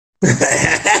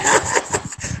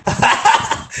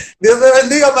Dios te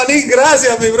bendiga, manín.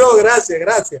 Gracias, mi bro. Gracias,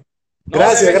 gracias. No, de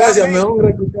Gracias, verdad, gracias. Me men, honra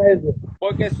escuchar eso.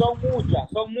 porque son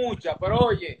muchas, pero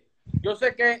oye, yo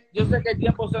sé que el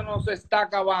tiempo se nos está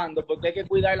acabando, porque hay que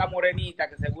cuidar a la morenita,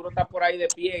 que seguro está por ahí de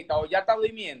pie, o ya está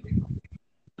durmiendo.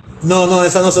 No, no,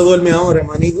 esa no se duerme ahora,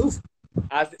 manín. Uf,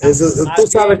 Así, eso, tú así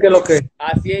sabes es que es lo mío, que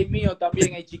así es mío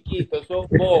también, el chiquito, son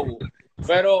bobos.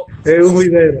 Pero es un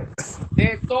video.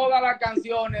 de todas las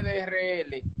canciones de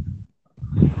RL,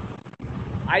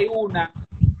 hay una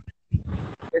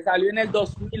que salió en el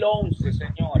 2011,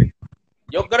 señores.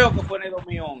 Yo creo que fue en el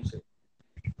 2011.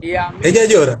 Y Ella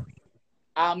llora.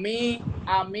 a mí,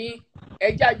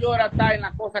 ella llora está en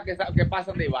las cosas que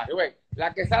pasan de barrio. Ve,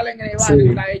 la que sale en el barrio Sí,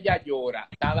 está ella llora,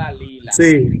 está Dalila,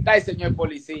 sí, está el señor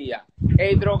policía,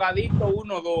 el drogadicto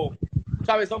 1-2.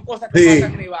 ¿Sabes? Son cosas que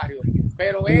pasan sí, en el barrio.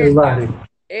 Pero en el barrio.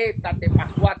 esta te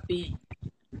pasó a ti.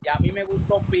 Y a mí me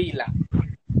gustó pila.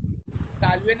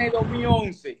 Salió en el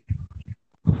 2011.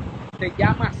 Se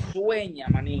llama Sueña,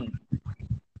 manín.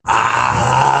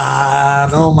 Ah,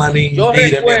 no, manín,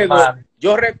 mire, mi hermano.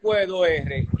 Yo recuerdo,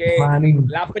 R, que Manín.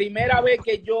 la primera vez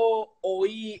que yo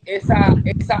oí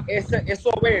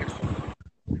esos versos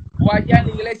fue allá en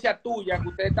la iglesia tuya, que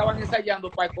ustedes estaban ensayando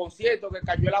para el concierto que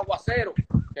cayó el aguacero,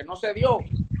 que no se dio.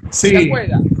 ¿Te Sí,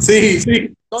 acuerdas? sí,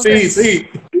 sí, Entonces, sí, sí.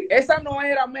 esa no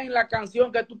era, men, la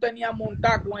canción que tú tenías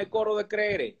montada con el coro de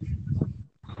Creeré.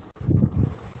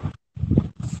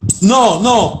 No,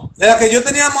 no. La que yo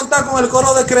tenía montada con el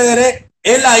coro de Creeré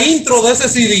es la intro de ese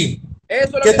CD, Eso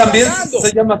es lo que que estoy también hablando.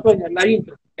 se llama Sueña, la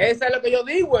intro. Esa es lo que yo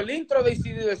digo, el intro de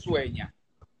CD de Sueña.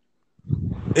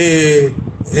 Eh,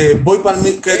 voy para que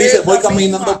dice, voy Esa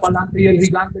caminando misma. para adelante y el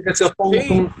gigante que se opone Sí,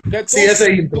 con... que Sí, ese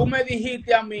tú intro. me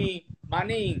dijiste a mí,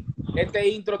 Manín,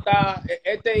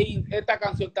 esta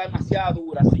canción está demasiado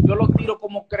dura. Si yo lo tiro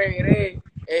como Creeré,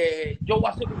 yo voy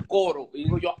a hacer un coro. Y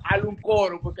digo yo, hazle un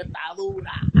coro porque está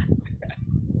dura.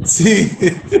 Sí,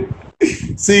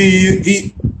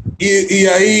 sí, y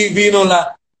ahí vino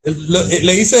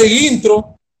le hice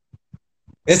intro,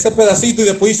 ese pedacito, y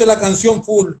después hice la canción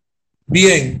full,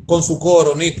 bien, con su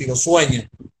coro nítido, Sueña.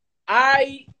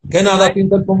 Hay, Que nada hay, te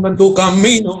interponga en tu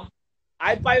camino.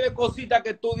 hay par de cositas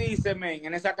que tú dices, men,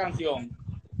 en esa canción.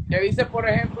 Que dice, por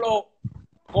ejemplo,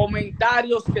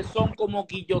 comentarios que son como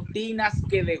guillotinas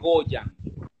que degollan.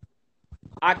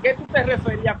 ¿A qué tú te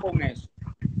referías con eso?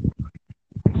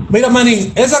 Mira,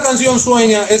 manín, esa canción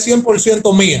Sueña es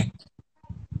 100% mía.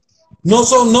 No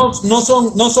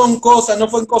son cosas, no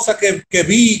fueron cosas que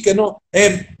vi, que no,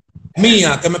 es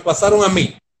mía, que me pasaron a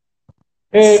mí.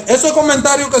 Esos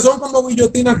comentarios que son como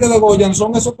guillotinas que degollan,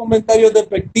 son esos comentarios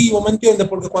despectivos, ¿me entiendes?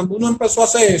 Porque cuando uno empezó a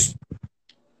hacer eso,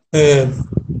 eh,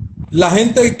 la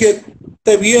gente que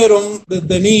te vieron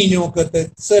desde niño, que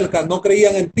te cerca, no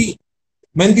creían en ti,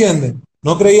 ¿me entiendes?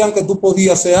 No creían que tú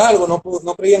podías hacer algo,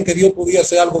 no creían que Dios podía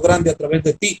hacer algo grande a través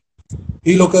de ti.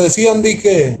 Y lo que decían de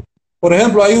que, por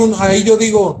ejemplo, ahí yo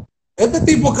digo, este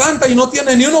tipo canta y no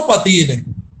tiene ni unos patines,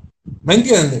 ¿me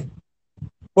entiendes?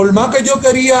 Por más que yo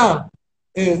quería,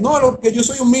 no, lo que yo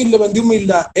soy humilde, vendí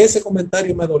humildad, ese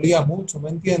comentario me dolía mucho, ¿me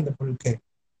entiendes?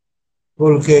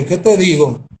 Porque, ¿qué te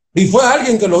digo? Y fue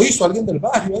alguien que lo hizo, alguien del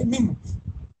barrio, ahí mismo.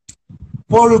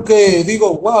 Porque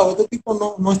digo, wow, este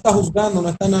tipo no está juzgando, no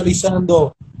está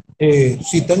analizando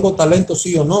si tengo talento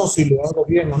sí o no, si lo hago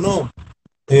bien o no,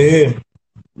 eh,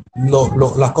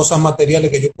 las cosas materiales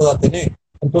que yo pueda tener.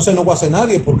 Entonces no voy a hacer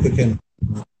nadie porque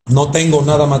no tengo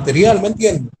nada material, ¿me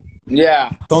entiendes? Ya.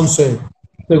 Yeah. Entonces,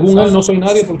 según él, no soy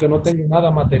nadie porque no tengo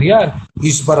nada material.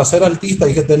 Y para ser artista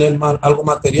hay que tener algo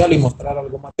material y mostrar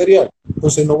algo material.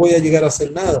 Entonces no voy a llegar a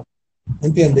hacer nada.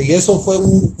 ¿Entiendes? Y eso fue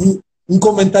un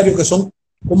comentario que son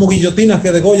como guillotinas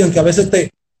que degollan, que a veces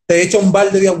te echa un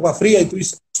balde de agua fría y tú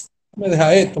dices, me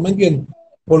deja esto, ¿me entiendes?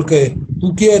 Porque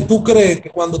tú crees que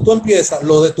cuando tú empiezas,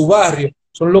 lo de tu barrio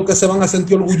son los que se van a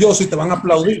sentir orgullosos y te van a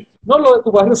aplaudir. No, los de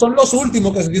tu barrio son los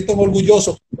últimos que se sienten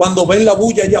orgullosos cuando ven la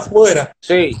bulla allá afuera.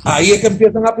 Sí. Ahí es que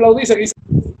empiezan a aplaudirse.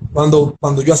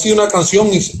 Cuando yo hacía una canción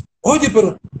y dice, oye,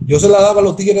 pero yo se la daba a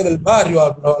los tigres del barrio,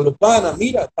 a los panas,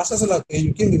 mira, pásasela a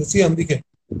ellos. ¿Quién? Y decían, dije,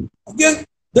 ¿quién?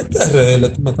 ¿De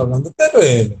TRL tú me estás hablando? ¿De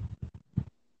TRL?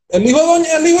 El hijo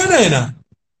de nena.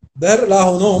 De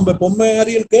relajo, no, hombre, ponme a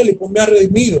Ariel Kelly, ponme a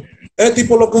Redimido. Es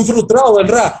tipo lo que un frustrado del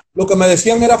rap. Lo que me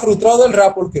decían era frustrado del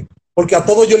rap porque a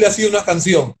todos yo le hacía una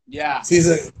canción. Ya. Sí,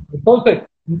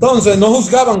 entonces no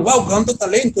juzgaban, wow, tanto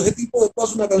talento, ese tipo de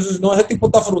cosas una canción. No, ese tipo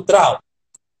está frustrado.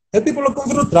 Ese tipo lo que un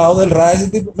frustrado del rap, ese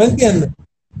tipo, ¿me entiendes?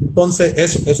 Entonces,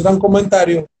 eso eran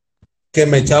comentarios que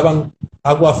me echaban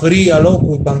agua fría,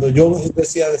 loco, y cuando yo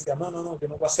decía, no, yo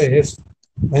no voy a hacer eso,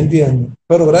 ¿me entiendes?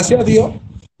 Pero gracias a Dios,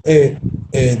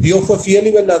 Dios fue fiel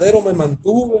y verdadero, me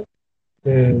mantuve.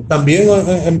 También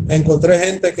encontré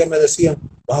gente que me decía,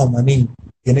 wow, manín,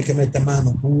 tienes que meter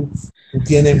mano, tú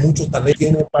tienes mucho talento,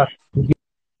 tú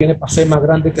tienes para ser más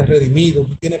grande que Redimido,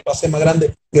 tú tienes para ser más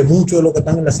grande que muchos de los que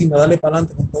están en la cima, dale para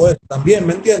adelante con todo esto, también,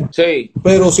 ¿me entiendes? Sí.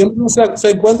 Pero siempre uno se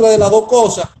encuentra de las dos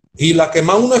cosas, y la que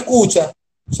más uno escucha,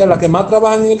 o sea, las que más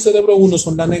trabajan en el cerebro uno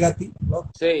son las negativas, ¿no?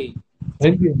 Sí.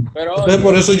 ¿Entiendes? Pero Entonces, oye,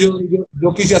 por eso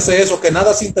yo quise hacer eso, que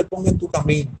nada se interponga en tu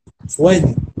camino.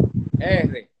 Sueña.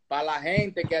 para la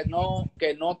gente que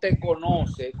no te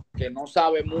conoce, que no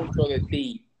sabe mucho de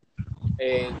ti,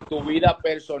 tu vida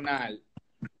personal,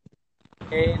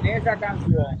 en esa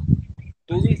canción,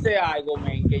 tú dices algo,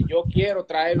 men, que yo quiero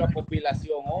traerlo a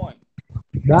compilación hoy.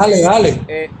 Dale,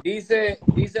 dale. Dice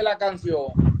la canción,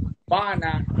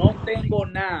 pana, no tengo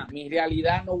nada, mi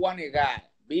realidad no voy a negar.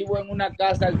 Vivo en una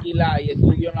casa alquilada y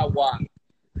estudio en la UAS.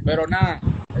 Pero nada,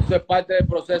 eso es parte del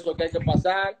proceso que hay que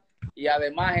pasar. Y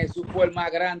además Jesús fue el más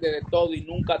grande de todo y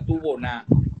nunca tuvo nada.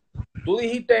 Tú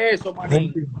dijiste eso,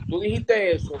 manín. Tú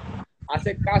dijiste eso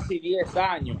hace casi 10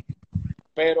 años.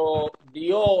 Pero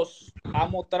Dios ha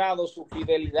mostrado su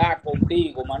fidelidad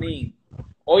contigo, manín.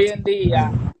 Hoy en día,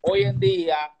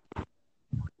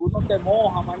 tú no te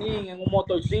mojas, manín, en un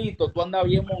motorcito, tú andas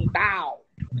bien montado.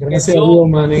 Gracias a Dios,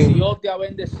 manín. Dios te ha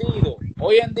bendecido.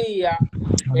 Hoy en día,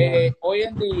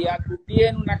 tú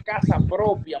tienes una casa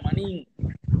propia, manín.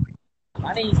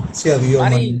 Manín, gracias a Dios,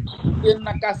 manín. Tú tienes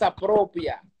una casa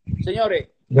propia. Señores,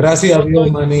 gracias a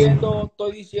Dios, manín.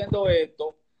 Estoy diciendo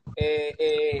esto.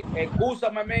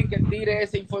 Excúsame, men, que tire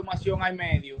esa información al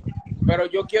medio. Pero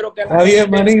yo quiero que Está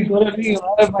bien, manín, tú eres mío,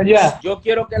 dale para allá. Yo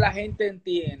quiero que la gente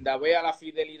entienda, vea la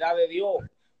fidelidad de Dios,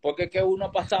 porque es que uno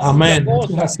ha pasado Amén. muchas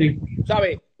cosas. Así.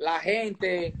 ¿Sabes? La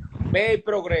gente ve el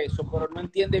progreso, pero no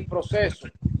entiende el proceso.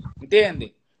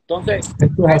 ¿Entiendes? Entonces,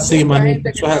 esto es así, hay mucha manín.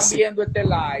 gente que están viendo este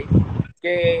live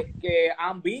que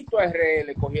han visto a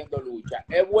RL cogiendo lucha.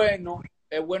 Es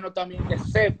bueno también que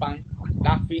sepan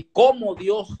cómo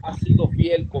Dios ha sido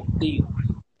fiel contigo.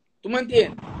 ¿Tú me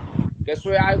entiendes? Que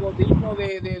eso es algo digno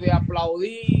de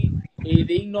aplaudir y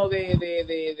digno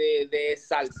de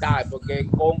exaltar, porque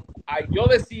al yo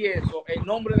decir eso, el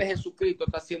nombre de Jesucristo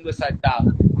está siendo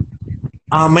exaltado.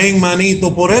 Amén,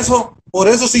 manito. Por eso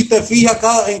si te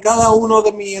fijas en cada uno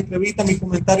de mis entrevistas, mis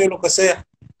comentarios, lo que sea,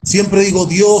 siempre digo,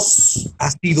 Dios ha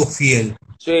sido fiel.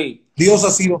 Sí. Dios ha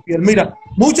sido fiel. Mira,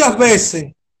 muchas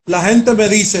veces la gente me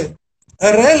dice,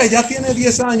 RL ya tiene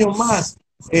 10 años más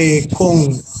en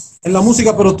la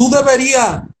música, pero tú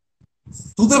deberías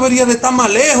de estar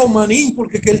más lejos, manín,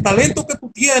 porque que el talento que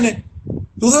tú tienes,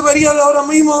 tú deberías de ahora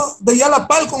mismo de ir a la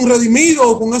par con Redimido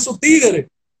o con esos tigres.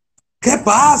 ¿Qué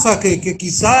pasa? Que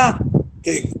quizá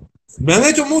que me han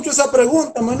hecho mucho esa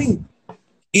pregunta, manín.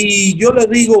 Y yo le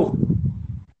digo,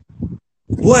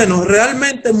 bueno,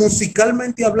 realmente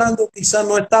musicalmente hablando, quizá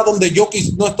no está donde yo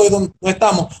no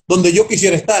estamos donde yo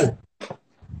quisiera estar.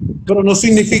 Pero no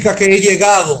significa que he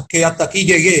llegado, que hasta aquí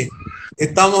llegué.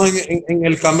 Estamos en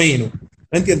el camino.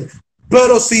 ¿Me entiendes?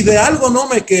 Pero si de algo no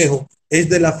me quejo, es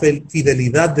de la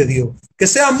fidelidad de Dios. Que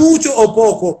sea mucho o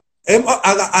poco,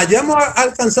 hayamos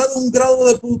alcanzado un grado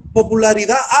de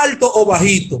popularidad alto o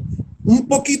bajito, un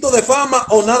poquito de fama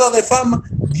o nada de fama,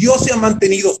 Dios se ha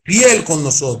mantenido fiel con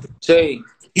nosotros. Sí.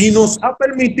 Y nos ha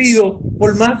permitido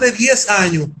por más de 10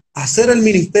 años hacer el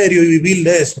ministerio y vivir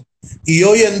de eso. Y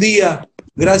hoy en día,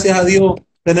 gracias a Dios,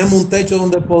 tenemos un techo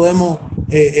donde podemos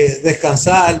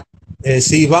descansar.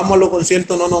 Si vamos a los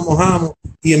conciertos no nos mojamos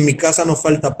y en mi casa nos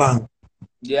falta pan.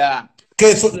 Ya.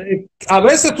 Que a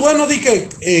veces tú no dices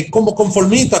como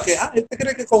conformista, que este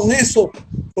cree que con eso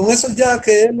ya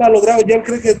que él ha logrado, ya él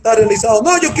cree que está realizado.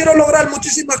 No, yo quiero lograr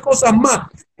muchísimas cosas más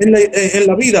en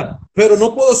la vida, pero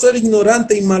no puedo ser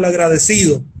ignorante y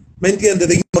malagradecido. ¿Me entiendes?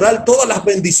 De ignorar todas las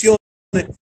bendiciones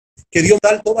que Dios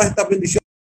da, todas estas bendiciones,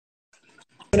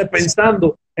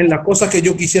 pensando en las cosas que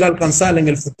yo quisiera alcanzar en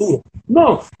el futuro.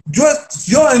 No, yo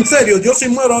en serio, yo si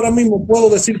muero ahora mismo puedo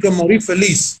decir que morí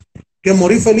feliz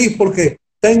porque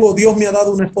Dios me ha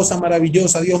dado una esposa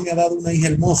maravillosa, Dios me ha dado una hija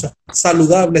hermosa,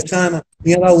 saludable, sana,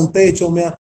 me ha dado un techo, me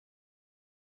ha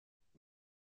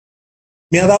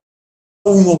dado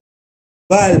un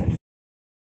hogar,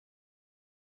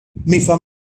 mi familia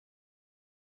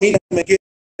me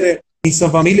quiere, mi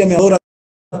familia me adora,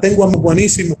 tengo amor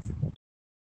buenísimo,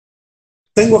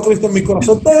 tengo a Cristo en mi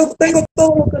corazón, tengo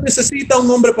todo lo que necesita un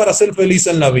hombre para ser feliz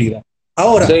en la vida.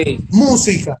 Ahora, sí.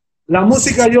 Música. La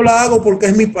música yo la hago porque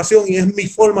es mi pasión y es mi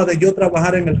forma de yo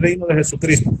trabajar en el reino de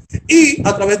Jesucristo. Y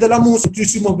a través de la música,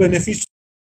 muchísimos beneficios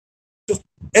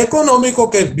económicos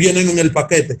que vienen en el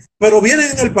paquete. Pero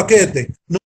vienen en el paquete,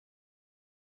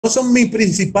 no son mi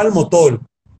principal motor,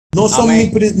 no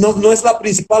es la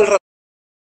principal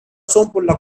razón por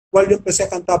la cual yo empecé a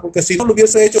cantar, porque si no lo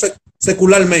hubiese hecho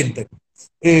secularmente.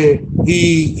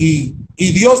 Y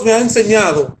Dios me ha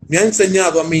enseñado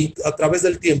a mí a través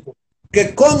del tiempo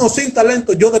que con o sin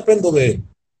talento yo dependo de Él.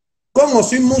 Con o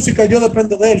sin música yo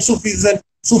dependo de Él.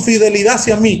 Su fidelidad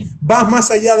hacia mí va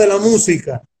más allá de la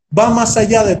música, va más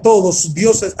allá de todo.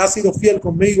 Dios ha sido fiel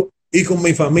conmigo y con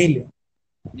mi familia.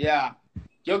 Ya.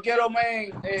 Yo quiero,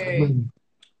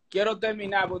 quiero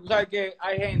terminar, porque tú sabes que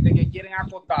hay gente que quieren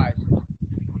acotarse,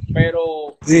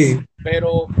 pero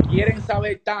quieren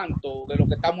saber tanto de lo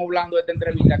que estamos hablando de esta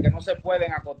entrevista que no se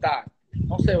pueden acotar.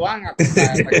 No se van a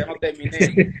acotar hasta que no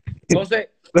terminemos. Entonces,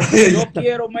 yo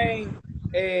quiero,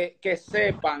 que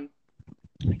sepan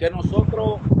que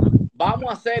nosotros vamos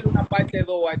a hacer una parte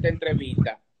 2 a esta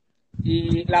entrevista.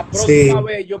 Y la próxima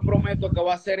vez yo prometo que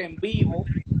va a ser en vivo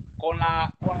con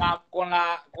la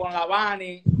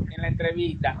Vani en la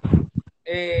entrevista.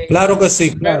 Claro que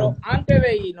sí, claro. Pero antes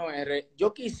de irnos,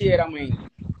 yo quisiera,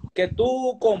 que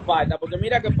tú compartas, porque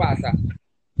mira qué pasa.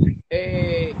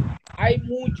 Hay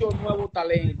muchos nuevos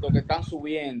talentos que están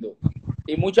subiendo.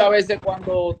 Y muchas veces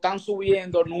cuando están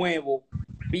subiendo nuevos,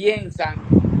 piensan,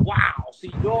 wow, si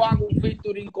yo hago un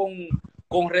featuring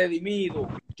con Redimido,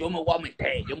 yo me voy a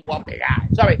meter, yo me voy a pegar,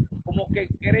 ¿sabes? Como que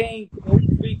creen que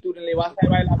un featuring le va a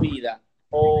salvar la vida,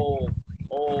 o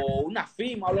una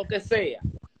firma, o lo que sea.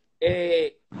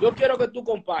 Yo quiero que tú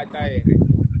compartas,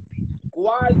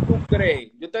 ¿cuál tú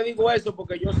crees? Yo te digo eso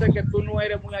porque yo sé que tú no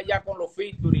eres muy allá con los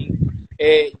featuring.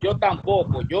 Yo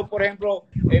tampoco. Yo, por ejemplo,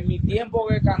 en mi tiempo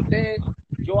que canté,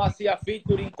 yo hacía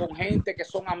featuring con gente que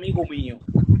son amigos míos.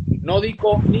 No di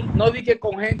que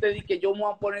con gente di que yo me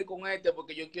voy a poner con este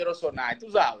porque yo quiero sonar, tú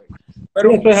sabes.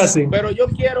 Pero yo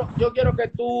quiero que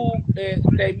tú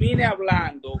termines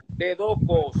hablando de dos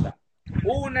cosas.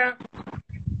 Una,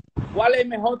 ¿cuál es el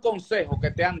mejor consejo que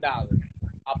te han dado?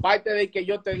 Aparte de que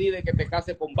yo te di de que te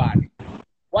cases con Vani.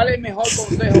 ¿Cuál es el mejor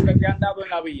consejo que te han dado en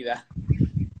la vida?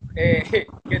 Que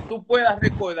tú puedas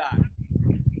recordar.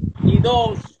 Y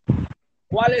dos,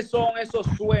 ¿cuáles son esos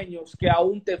sueños que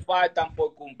aún te faltan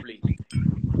por cumplir?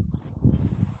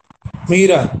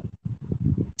 Mira,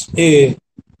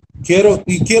 quiero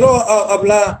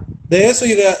hablar de eso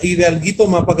y de alguito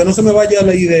más para que no se me vaya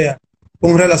la idea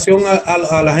con relación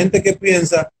a la gente que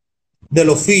piensa de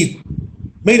los feat.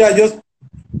 Mira,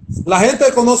 la gente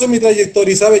conoce mi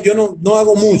trayectoria y sabe, yo no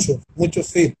hago muchos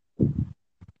feat.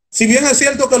 Si bien es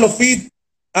cierto que los feat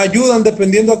ayudan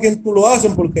dependiendo a quién tú lo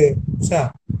haces, porque, o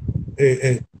sea,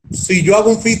 si yo hago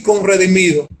un feat con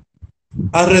Redimido,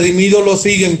 a Redimido lo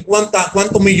siguen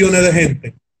cuántos millones de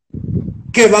gente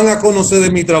que van a conocer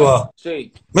de mi trabajo.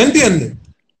 Sí. ¿Me entiendes?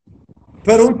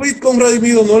 Pero un feat con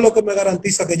Redimido no es lo que me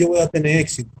garantiza que yo voy a tener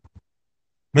éxito.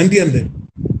 ¿Me entiendes?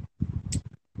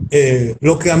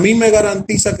 Lo que a mí me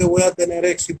garantiza que voy a tener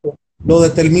éxito lo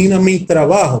determina mi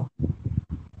trabajo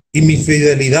y mi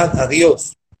fidelidad a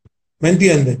Dios. ¿Me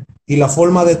entiendes? Y la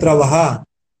forma de trabajar,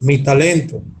 mi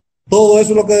talento. Todo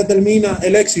eso es lo que determina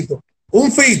el éxito.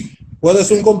 Un feat puede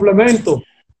ser un complemento.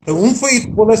 Un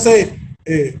feat puede ser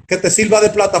que te sirva de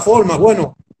plataforma.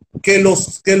 Bueno, que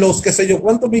los que sé yo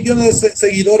cuántos millones de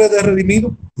seguidores de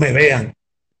Redimido me vean.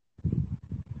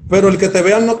 Pero el que te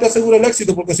vean no te asegura el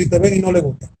éxito, porque si te ven y no le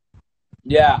gusta.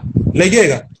 Ya. Le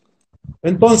llega.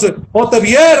 Entonces, o te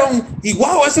vieron y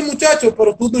wow, ese muchacho,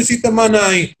 pero tú no hiciste más nada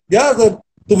ahí. Ya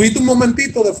tuviste un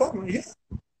momentito de fama. Ya.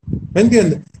 ¿Me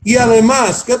entiendes? Y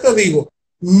además, ¿qué te digo?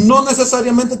 No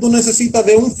necesariamente tú necesitas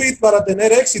de un feat para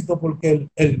tener éxito, porque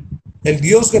el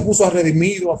Dios que puso a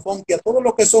Redimido, a Funky, a todos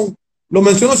los que son, lo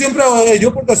menciono siempre a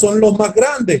ellos porque son los más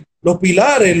grandes, los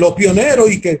pilares, los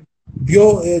pioneros, y que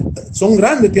Dios son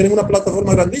grandes, tienen una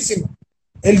plataforma grandísima.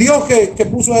 El Dios que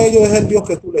puso a ellos es el Dios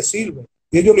que tú le sirves.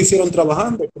 Y ellos lo hicieron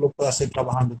trabajando, tú lo puedes hacer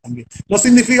trabajando también. No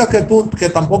significa que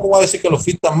tampoco voy a decir que los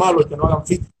feats están malos y que no hagan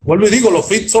feat. Vuelvo y digo, los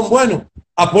feats son buenos,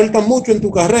 aportan mucho en tu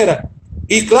carrera.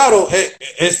 Y claro,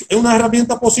 es una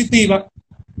herramienta positiva,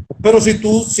 pero si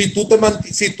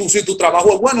tu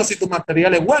trabajo es bueno, si tu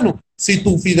material es bueno, si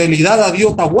tu fidelidad a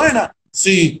Dios está buena,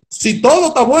 si todo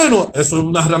está bueno, eso es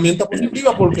una herramienta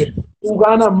positiva porque tú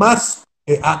ganas más,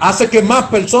 hace que más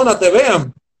personas te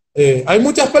vean. Hay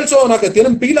muchas personas que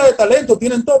tienen pila de talento,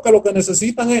 tienen todo, que lo que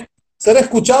necesitan es ser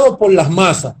escuchados por las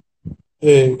masas.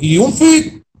 Y un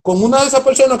feat con una de esas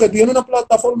personas que tiene una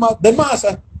plataforma de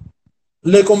masas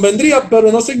le convendría,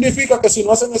 pero no significa que si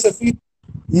no hacen ese feat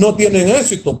no tienen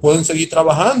éxito, pueden seguir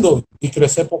trabajando y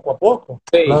crecer poco a poco.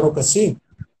 Sí. Claro que sí.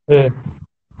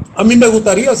 A mí me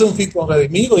gustaría hacer un feat con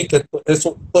Redimido y que todos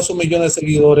esos millones de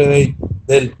seguidores de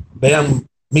él vean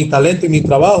mi talento y mi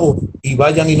trabajo y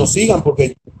vayan y nos sigan,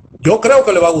 porque yo creo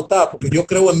que le va a gustar, porque yo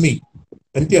creo en mí,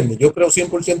 ¿entiendes? Yo creo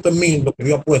 100% en mí, en lo que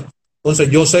yo apuesto. Entonces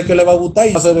yo sé que le va a gustar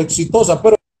y va a ser exitosa,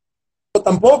 pero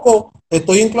tampoco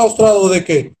estoy enclaustrado de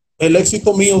que el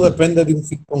éxito mío depende de un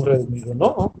fit con Redimido.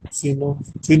 No, si no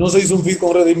se hizo un fit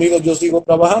con Redimido, yo sigo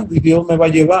trabajando y Dios me va a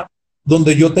llevar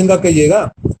donde yo tenga que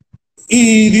llegar.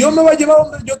 Y Dios me va a llevar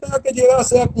donde yo tenga que llegar,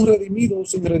 sea con Redimido o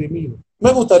sin Redimido.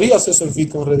 Me gustaría hacer ese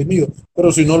fit con Redimido,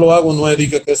 pero si no lo hago, no es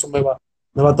dije que eso me va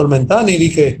a atormentar, ni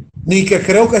que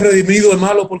creo que Redimido es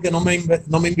malo porque no me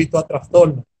invitó a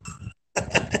trastorno.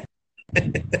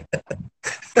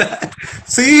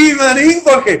 Sí, manín,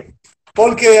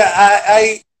 porque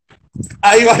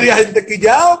hay varias gente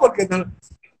quillado, porque no,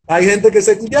 hay gente que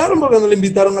se quillaron porque no le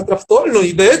invitaron a trastorno.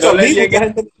 Y de hecho, No a le mí di mucha en-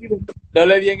 gente, no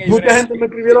le di en el mucha break. gente me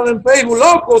escribieron en Facebook,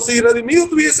 loco, si Redimido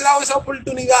tuviese dado esa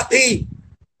oportunidad a ti.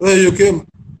 Entonces yo que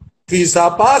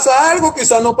quizá pasa algo,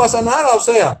 quizá no pasa nada, o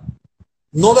sea,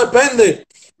 no depende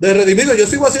de Redimido. Yo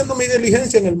sigo haciendo mi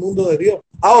diligencia en el mundo de Dios.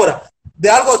 Ahora, de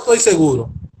algo estoy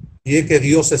seguro, y es que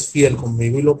Dios es fiel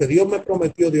conmigo, y lo que Dios me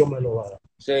prometió, Dios me lo va a dar.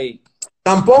 Sí.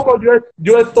 Tampoco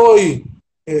yo estoy,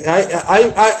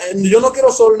 yo no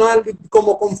quiero sonar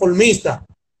como conformista,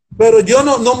 pero yo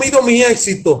no mido mi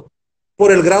éxito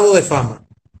por el grado de fama.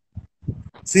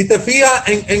 Si te fijas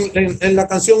en la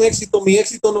canción Éxito, mi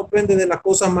éxito no depende de las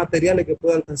cosas materiales que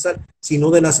pueda alcanzar,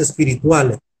 sino de las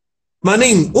espirituales.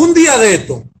 Manín, un día de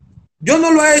esto, yo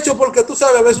no lo he hecho porque tú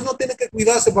sabes, a veces uno tiene que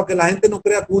cuidarse para que la gente no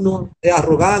crea que uno es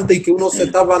arrogante y que uno se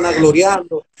está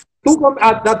vanagloriando. Tú,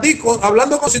 a ti,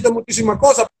 hablando con muchísimas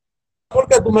cosas,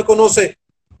 porque tú me conoces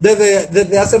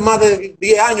desde hace más de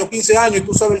 10 años, 15 años, y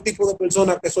tú sabes el tipo de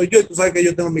persona que soy yo, y tú sabes que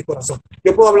yo tengo en mi corazón.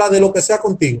 Yo puedo hablar de lo que sea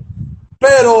contigo.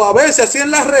 Pero a veces, así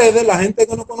en las redes, la gente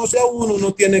que no conoce a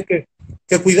uno tiene que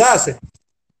cuidarse.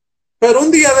 Pero un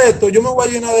día de esto, yo me voy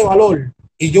a llenar de valor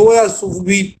y yo voy a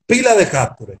subir pila de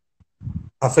capturas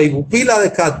a Facebook, pila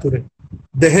de capturas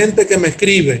de gente que me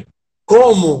escribe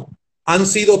cómo han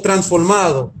sido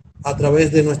transformados a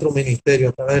través de nuestro ministerio,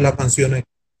 a través de las canciones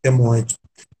que hemos hecho.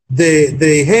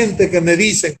 De gente que me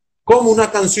dice cómo una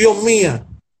canción mía,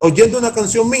 oyendo una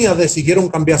canción mía, decidieron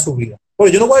cambiar su vida.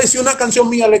 Pues yo no voy a decir una canción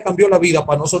mía le cambió la vida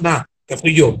para no sonar que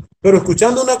fui yo, pero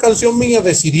escuchando una canción mía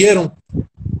decidieron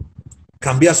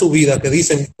cambiar su vida, que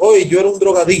dicen, oye, yo era un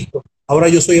drogadicto, ahora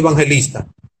yo soy evangelista.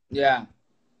 Ya.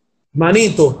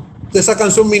 Manito, esa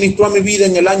canción ministró a mi vida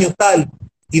en el año tal,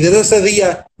 y desde ese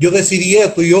día yo decidí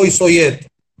esto y hoy soy esto.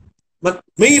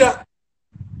 Mira,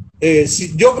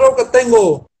 yo creo que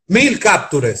tengo 1000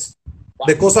 captures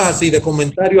de cosas así, de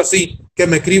comentarios así que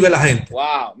me escribe la gente.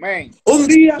 Wow, man. Un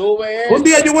día yo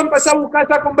voy a empezar a buscar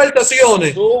esas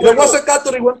conversaciones, le voy a hacer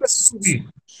capture y voy a empezar a subir.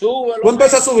 Súbelo, Voy a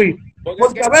empezar a subir.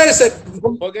 Porque a veces,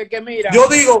 porque que mira, yo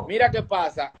digo, mira qué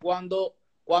pasa cuando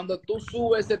tú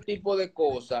subes ese tipo de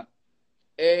cosas,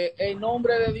 el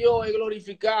nombre de Dios es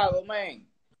glorificado, man.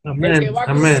 amén, El que va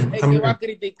amén. a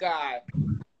criticar,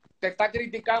 te está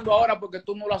criticando ahora porque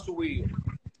tú no lo has subido.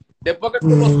 Después que tú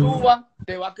lo subas,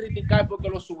 te va a criticar porque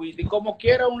lo subiste. Y como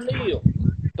quiera un lío.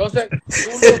 Entonces,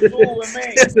 tú lo subes,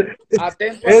 man.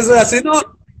 Atento. Eso es así, no.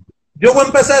 Yo voy a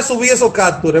empezar a subir esos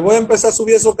captures,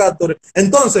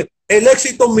 Entonces, el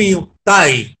éxito mío está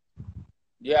ahí.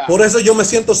 Yeah. Por eso yo me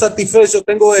siento satisfecho,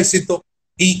 tengo éxito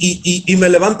y me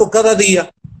levanto cada día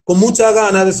con muchas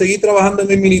ganas de seguir trabajando en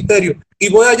mi ministerio y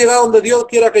voy a llegar donde Dios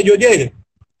quiera que yo llegue.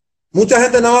 Mucha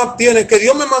gente nada más tiene que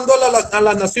Dios me mandó a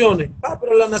las naciones.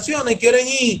 Pero las naciones quieren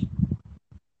ir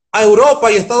a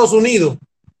Europa y Estados Unidos.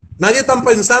 Nadie está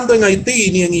pensando en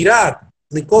Haití, ni en Irak,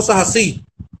 ni cosas así.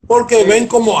 Porque ven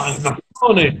como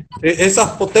naciones,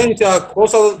 esas potencias,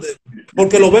 cosas,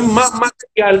 porque lo ven más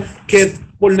material que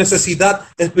por necesidad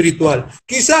espiritual.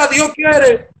 Quizás Dios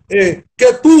quiere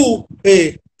que tú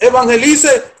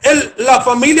evangelices la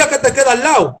familia que te queda al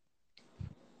lado.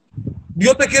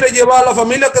 Dios te quiere llevar a la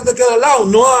familia que te queda al lado,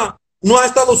 no a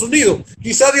Estados Unidos.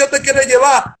 Quizás Dios te quiere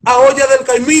llevar a Olla del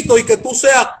Caimito y que tú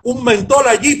seas un mentor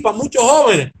allí para muchos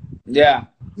jóvenes.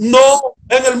 Yeah. No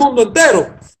en el mundo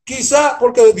entero. Quizás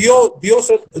porque Dios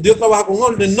trabaja con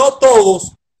orden. No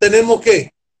todos tenemos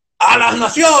que a las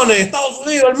naciones, Estados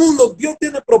Unidos, el mundo. Dios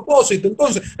tiene propósito.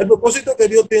 Entonces, el propósito que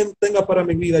Dios tenga para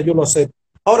mi vida, yo lo acepto.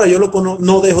 Ahora yo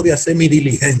no dejo de hacer mi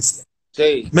diligencia.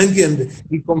 Sí. ¿Me entiendes?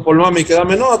 Y conformarme y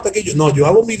quedarme, no, hasta aquí yo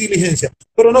hago mi diligencia.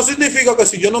 Pero no significa que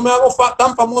si yo no me hago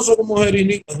tan famoso como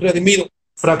Redimido,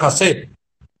 fracasé.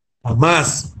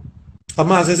 Jamás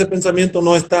ese pensamiento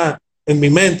no está en mi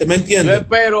mente, ¿me entiendes?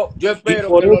 Yo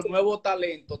espero que los nuevos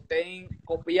talentos estén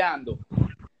copiando.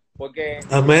 porque,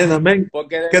 Amén, amén.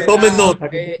 porque de Que tomen verdad nota.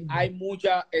 hay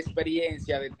mucha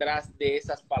experiencia detrás de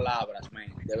esas palabras,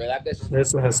 men. De verdad que sí.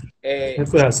 Eso es así. Eh,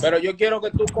 Eso es así. pero yo quiero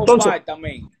que tú Entonces, compartas,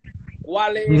 men,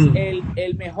 cuál es mm,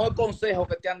 el mejor consejo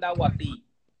que te han dado a ti,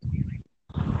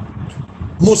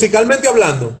 musicalmente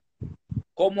hablando,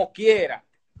 como quiera.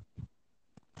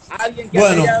 Alguien que te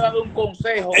bueno, haya dado un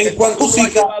consejo que en cuanto a tú lo has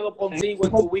música, llevado contigo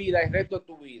en tu vida, el resto de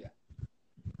tu vida.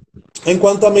 en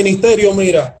cuanto a ministerio,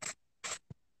 mira,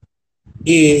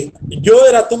 y yo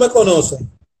era, tú me conoces,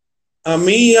 a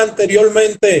mí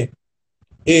anteriormente,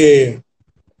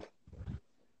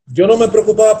 yo no me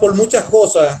preocupaba por muchas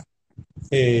cosas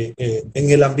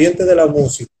en el ambiente de la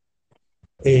música.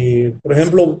 Por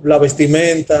ejemplo, la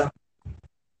vestimenta,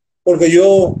 porque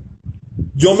yo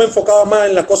me enfocaba más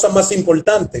en las cosas más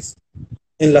importantes,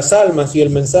 en las almas y el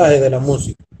mensaje de la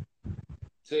música.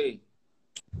 Sí.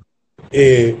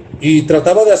 Y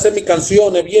trataba de hacer mis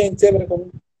canciones bien chévere,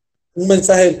 con un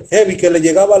mensaje heavy que le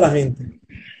llegaba a la gente.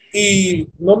 Y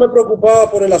no me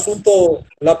preocupaba por el asunto,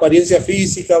 la apariencia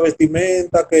física,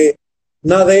 vestimenta, que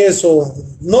nada de eso.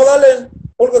 No dale,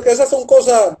 porque que esas son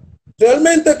cosas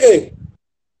realmente que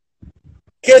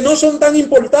no son tan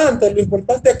importantes. Lo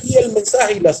importante aquí es el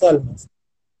mensaje y las almas.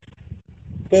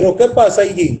 Pero ¿qué pasa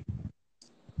allí?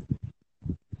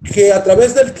 Que a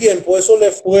través del tiempo eso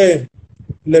le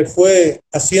fue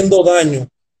haciendo daño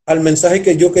al mensaje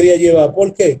que yo quería llevar.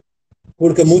 ¿Por qué?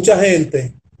 Porque mucha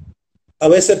gente, a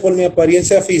veces por mi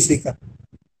apariencia física,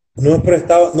 no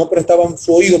prestaban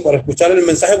su oído para escuchar el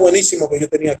mensaje buenísimo que yo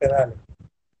tenía que darle.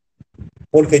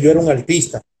 Porque yo era un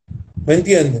artista. ¿Me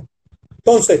entiendes?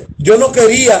 Entonces, yo no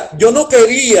quería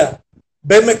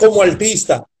verme como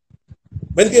artista.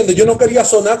 ¿Me entiendes? Yo no quería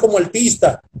sonar como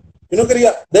artista. Yo no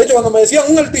quería, de hecho, cuando me decían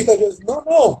un artista, yo decía,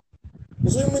 no, yo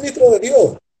soy un ministro de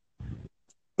Dios.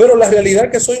 Pero la realidad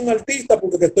es que soy un artista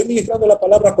porque estoy ministrando la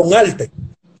palabra con arte,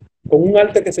 con un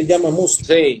arte que se llama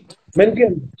música. Sí. ¿Me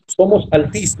entiendes? Somos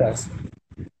artistas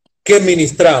que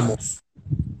ministramos.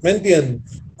 ¿Me entiendes?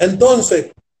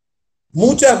 Entonces,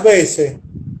 muchas veces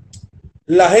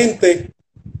la gente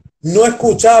no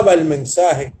escuchaba el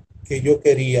mensaje que yo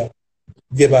quería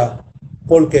llevar.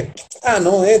 Porque,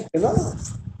 no, no.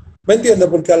 ¿Me entiendes?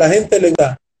 Porque a la gente le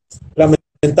da,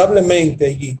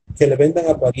 lamentablemente, y que le vendan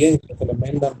apariencia, que le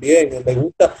vendan bien,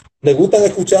 le gustan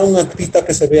escuchar a un artista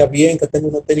que se vea bien, que tenga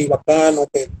unos tenis bacanos,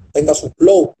 que tenga su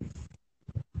flow.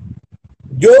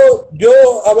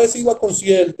 Yo a veces iba a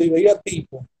conciertos y veía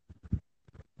tipos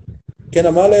que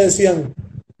nada más le decían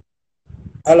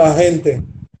a la gente,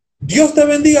 Dios te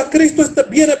bendiga, Cristo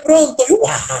viene pronto. Y,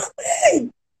 wow,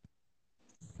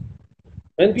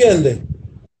 ¿me entiendes?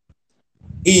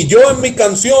 Y yo en mis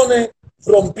canciones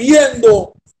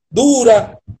rompiendo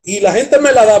dura y la gente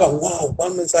me la daba, wow,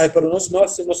 buen mensaje, pero no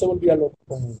se volvía loco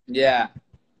conmigo. Ya.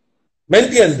 ¿Me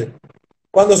entiendes?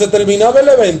 Cuando se terminaba el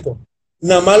evento,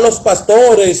 nada más los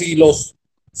pastores y los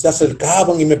se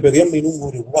acercaban y me pedían mi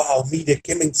número. Y, wow, mire,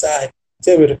 qué mensaje.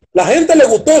 Chévere. La gente le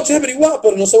gustó, chévere, igual,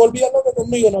 pero no se volvía loco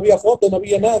conmigo, no había fotos, no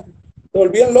había nada. Se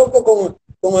volvían locos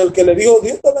con el que le dijo,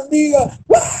 Dios te bendiga,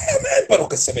 wow, pero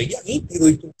que se veía nítido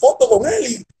y tu foto con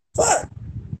él.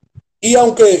 Y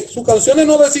aunque sus canciones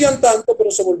no decían tanto,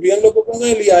 pero se volvían locos con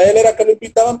él y a él era que lo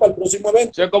invitaban para el próximo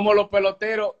evento. Soy como los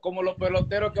peloteros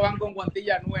que van con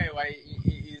guantilla nueva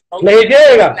y le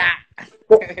llega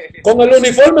con el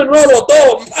uniforme nuevo,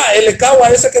 todo. El escabo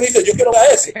a ese que dice, yo quiero a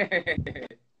ese.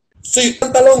 Si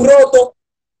pantalón roto,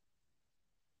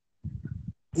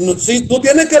 si tú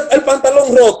tienes que el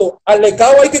pantalón roto, al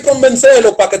escabo hay que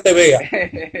convencerlo para que te vea.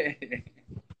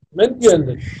 ¿Me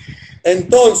entiendes?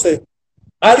 Entonces,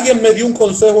 alguien me dio un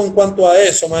consejo en cuanto a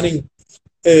eso, manín.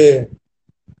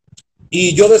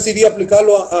 Y yo decidí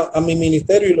aplicarlo a mi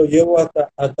ministerio y lo llevo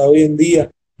hasta hoy en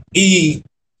día. Y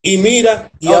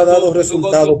mira, y no, ha dado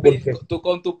resultados. Porque tú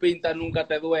con tu pinta nunca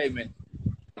te duermes.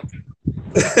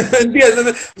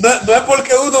 ¿Entiendes? No es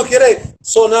porque uno quiere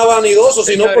sonar vanidoso,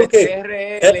 señores, sino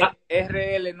porque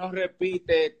RL no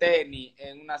repite tenis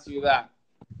en una ciudad.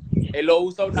 Él lo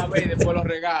usa una vez y después lo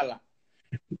regala.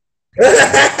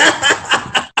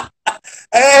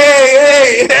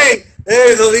 ¡Ey!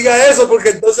 No diga eso, porque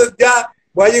entonces ya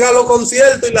voy a llegar a los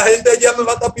conciertos y la gente ya me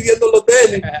va a estar pidiendo los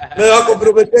tenis. Me va a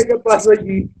comprometer qué pasa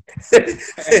allí.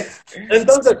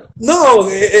 Entonces, no,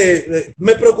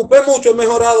 me preocupé mucho,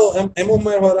 hemos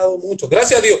mejorado mucho,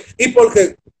 gracias a Dios. Y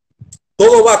porque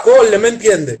todo va acorde, ¿me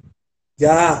entiendes?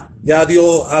 Ya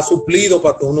Dios ha suplido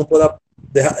para que uno pueda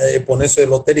ponerse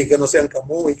los tenis que no sean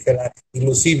camus y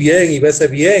lucir bien y verse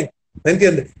bien, ¿me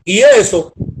entiendes? Y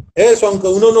eso, aunque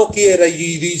uno no quiera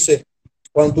y dice,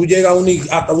 cuando tú llegas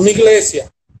a una iglesia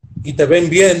y te ven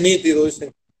bien nítido,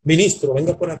 dicen, ministro,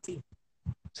 venga por aquí.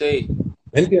 Sí.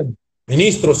 ¿Me entiendes?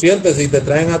 Ministro, siéntese y te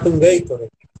traen hasta un Gatorade.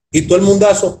 Y todo el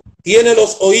mundazo tiene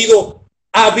los oídos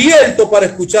abiertos para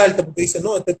escucharte, porque dice,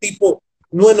 no, este tipo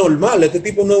no es normal, este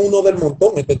tipo no es uno del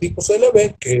montón, este tipo se le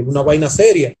ve que es una vaina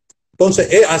seria. Entonces,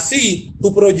 así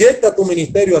tú proyectas tu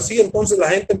ministerio, así entonces la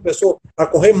gente empezó a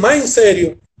coger más en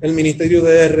serio el ministerio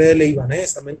de RL y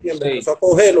Vanessa, ¿me entiendes? Sí. Empezó a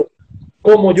cogerlo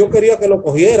como yo quería que lo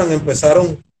cogieran,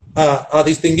 empezaron a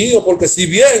distinguirlo, porque si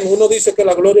bien uno dice que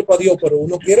la gloria es para Dios, pero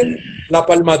uno quiere la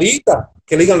palmadita,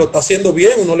 que le digan lo está haciendo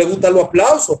bien, uno le gusta los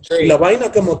aplausos y la vaina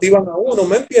que motivan a uno,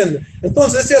 ¿me entiendes?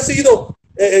 Entonces ese ha sido,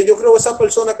 yo creo, esa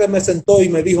persona que me sentó y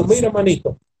me dijo, mira,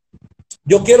 manito,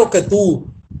 yo quiero que tu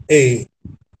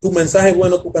mensaje es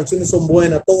bueno, tus canciones son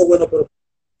buenas, todo bueno, pero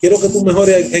quiero que tú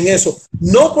mejores en eso.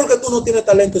 No porque tú no tienes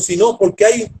talento, sino porque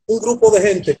hay un grupo de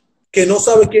gente que no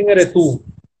sabe quién eres tú,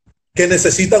 que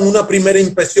necesitan una primera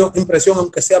impresión,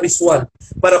 aunque sea visual,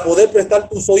 para poder prestar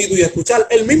tus oídos y escuchar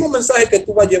el mismo mensaje que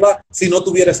tú vas a llevar si no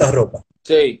tuviera esa ropa.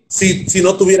 Sí. Si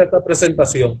no tuviera esta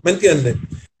presentación. ¿Me entiendes?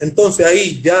 Entonces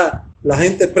ahí ya la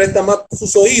gente presta más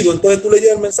sus oídos, entonces tú le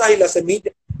llevas el mensaje y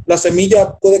la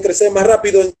semilla puede crecer más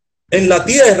rápido en la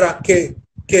tierra que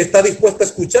está dispuesta a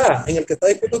escuchar, en el que está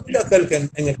dispuesto a escuchar que en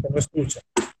el que no escucha.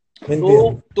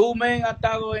 Tú me has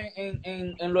estado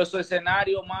en los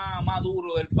escenarios más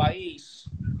duros del país.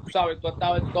 Tú sabes, tú has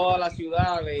estado en todas las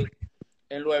ciudades,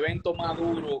 en los eventos más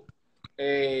duros.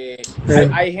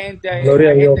 Hay gente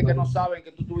que no sabe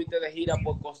que tú estuviste de gira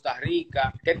por Costa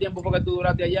Rica. ¿Qué tiempo fue que tú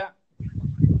duraste allá?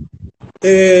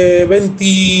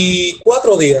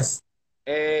 24 días.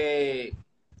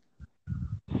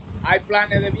 ¿Hay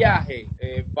planes de viaje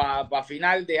para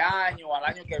final de año, al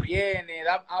año que viene?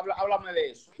 Háblame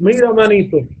de eso. Mira,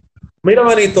 manito,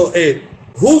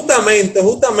 justamente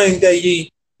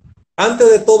allí,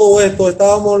 antes de todo esto,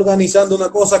 estábamos organizando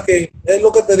una cosa que es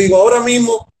lo que te digo. Ahora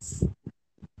mismo,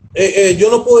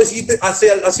 yo no puedo decirte a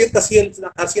cierta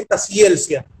ciencia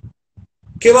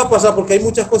qué va a pasar, porque hay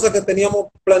muchas cosas que teníamos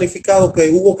planificado que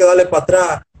hubo que darle para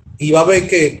atrás y va a haber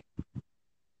que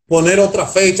poner otra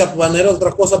fecha, poner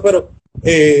otra cosa, pero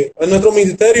en nuestro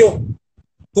ministerio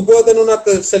tú puedes tener una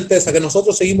certeza que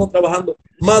nosotros seguimos trabajando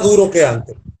más duro que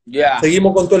antes.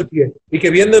 Seguimos con todo el pie y que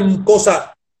vienen cosas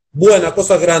buenas,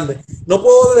 cosas grandes. No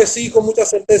puedo decir con mucha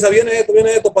certeza, viene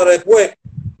esto para después,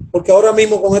 porque ahora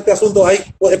mismo con este asunto es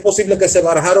posible que se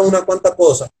barajaron unas cuantas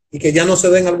cosas y que ya no se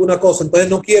den alguna cosa. Entonces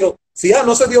no quiero, si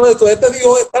no se dio esto,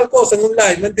 dijo tal cosa en un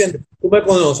live, ¿me entiendes? Tú me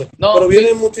conoces. No, pero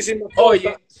vienen muchísimas cosas.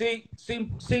 Oye,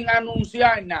 sin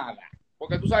anunciar nada,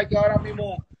 porque tú sabes que ahora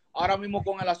mismo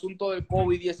con el asunto del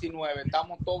COVID-19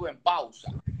 estamos todos en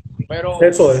pausa. Pero,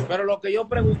 eso es. Pero lo que yo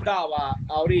preguntaba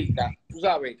ahorita, tú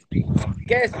sabes,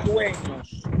 ¿qué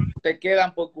sueños te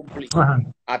quedan por cumplir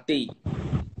a ti?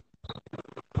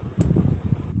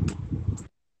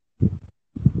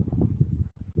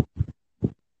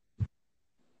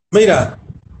 Mira,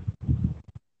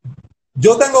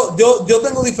 yo tengo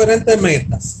diferentes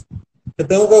metas que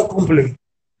tengo que cumplir.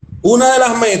 Una de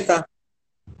las metas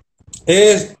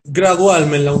es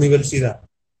graduarme en la universidad.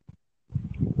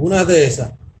 Una de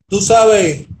esas. Tú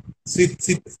sabes, si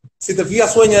te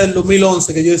fijas, sueña del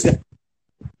 2011 que yo decía,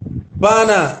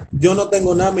 pana, yo no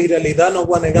tengo nada, mi realidad no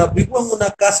voy a negar, vivo en una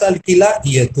casa alquilada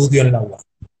y estudio en la UAS.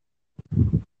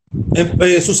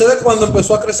 Sucede que cuando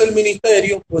empezó a crecer el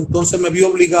ministerio, pues entonces me vi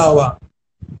obligado a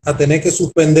tener que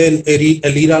suspender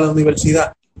el ir a la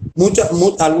universidad.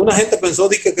 Alguna gente pensó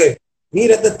que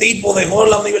mira, este tipo dejó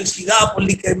la universidad por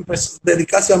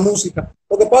dedicarse a música.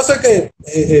 Lo que pasa es que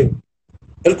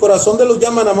el corazón de los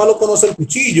llamas nada más lo conoce el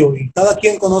cuchillo y cada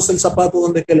quien conoce el zapato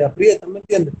donde que le aprietan, ¿me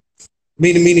entiendes?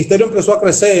 Mi ministerio empezó a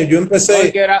crecer, yo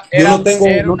empecé. Era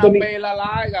una pela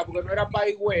larga, porque no era para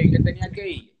ir, güey, que tenía que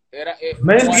ir. Era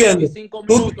 ¿me entiendes? 5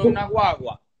 minutos en una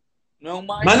guagua. No es un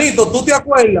manito, tú te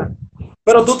acuerdas,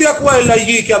 pero tú te acuerdas,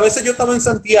 y que a veces yo estaba en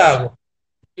Santiago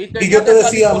y yo te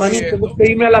decía, manito, tengo que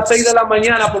irme a las 6 de la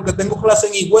mañana porque tengo clase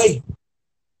en Higüey.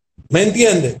 ¿Me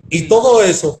entiendes? Y todo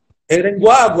eso era en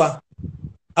guagua.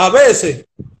 A veces,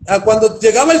 cuando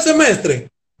llegaba el semestre,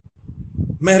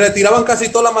 me retiraban casi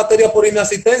toda la materia por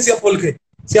inasistencia, porque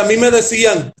si a mí me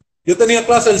decían, yo tenía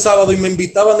clase el sábado y me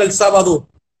invitaban el sábado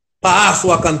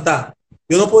paso a cantar,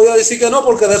 yo no podía decir que no,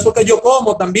 porque de eso que yo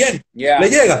como también le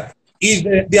llega. Y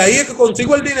de ahí es que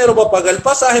consigo el dinero para pagar el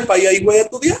pasaje para ir ahí voy a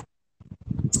estudiar.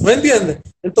 ¿Me entiendes?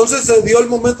 Entonces se dio el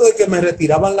momento de que me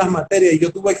retiraban las materias y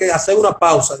yo tuve que hacer una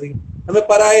pausa. Digo, déjame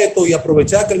parar esto y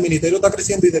aprovechar que el ministerio está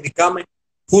creciendo y dedicarme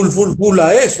full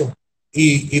a eso.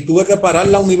 Y tuve que parar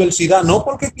la universidad, no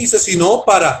porque quise, sino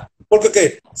para Porque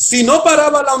 ¿qué? Si no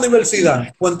paraba la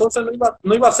universidad, pues entonces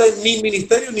no iba a ser ni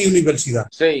ministerio ni universidad.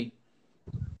 Sí.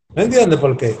 ¿Me entiendes?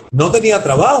 Porque no tenía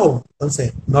trabajo,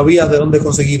 entonces no había de dónde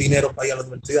conseguir dinero para ir a la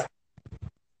universidad.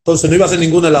 Entonces no iba a ser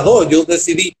ninguna de las dos. Yo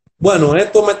decidí, bueno,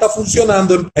 esto me está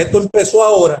funcionando, esto empezó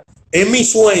ahora, es mi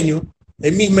sueño,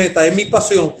 es mi meta, es mi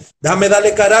pasión. Déjame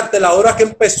darle carácter. La hora que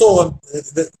empezó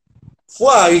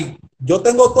fue ahí. Yo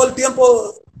tengo todo el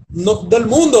tiempo del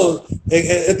mundo.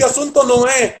 Este asunto no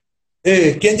es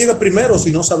quién llega primero,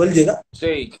 sino saber llegar.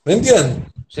 Sí. ¿Me entiendes?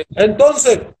 Sí.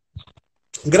 Entonces,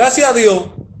 gracias a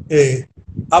Dios,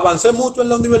 avancé mucho en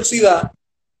la universidad.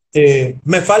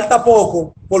 Me falta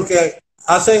poco porque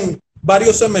hacen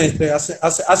varios semestres,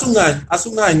 hace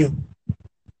un año,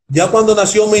 ya cuando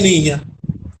nació mi niña,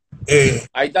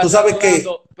 Ahí está tú sabes que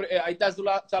ahí está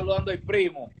saludando el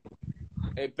primo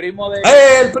de el primo,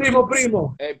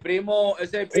 el primo,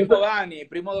 ese es el primo Dani, el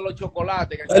primo de los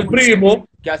chocolates, el primo,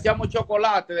 que hacíamos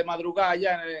chocolate de madrugada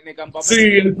allá en el campamento. sí,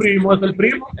 el primo es el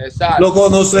primo. Exacto. Lo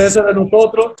conoce ese de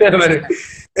nosotros.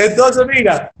 Entonces,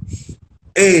 mira,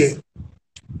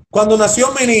 cuando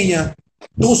nació mi niña,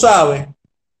 tú sabes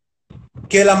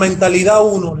que la mentalidad a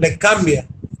uno le cambia,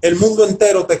 el mundo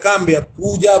entero te cambia,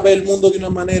 tú ya ves el mundo de una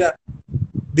manera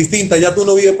distinta, ya tú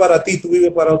no vives para ti, tú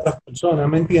vives para otras personas,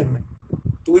 ¿me entiendes?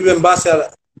 Tú vives en base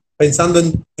a, pensando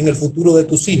en el futuro de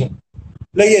tus hijos.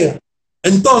 Le llega.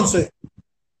 Entonces,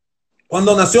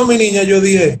 cuando nació mi niña, yo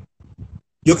dije,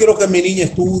 yo quiero que mi niña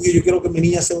estudie, yo quiero que mi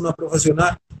niña sea una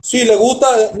profesional. Si le gusta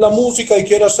la música y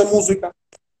quiere hacer música,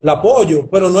 la apoyo,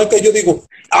 pero no es que yo digo,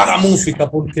 haga música,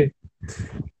 porque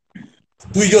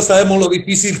tú y yo sabemos lo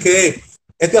difícil que es.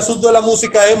 Este asunto de la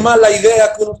música es más la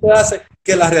idea que uno se hace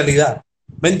que la realidad.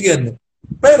 ¿Me entiendes?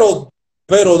 Pero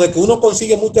de que uno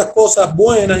consigue muchas cosas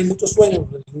buenas y muchos sueños,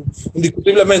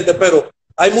 indiscutiblemente, pero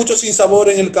hay mucho sinsabor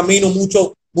en el camino,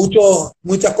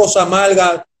 muchas cosas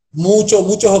amargas, muchos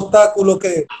obstáculos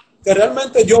que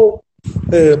realmente yo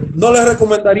no le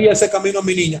recomendaría ese camino a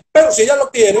mi niña. Pero si ella lo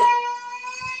quiere,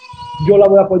 yo la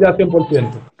voy a apoyar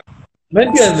 100%. ¿Me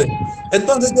entiendes?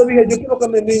 Entonces yo dije, yo quiero que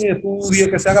mi niña estudie,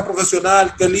 que se haga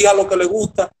profesional, que elija lo que le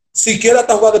gusta. Si quiere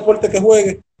hasta jugar deporte, que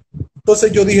juegue.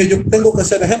 Entonces yo dije, yo tengo que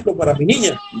ser ejemplo para mi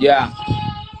niña. Ya.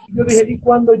 Yo dije, y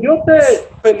cuando yo esté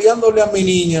peleándole a mi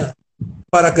niña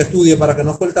para que estudie, para que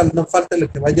no falte el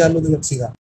que vaya a la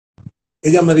universidad,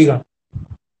 ella me diga,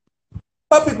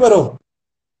 papi, pero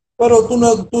tú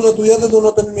no estudiaste, tú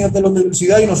no terminaste la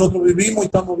universidad y nosotros vivimos y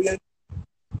estamos bien.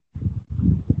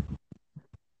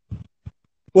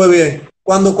 Pues bien,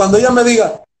 cuando ella me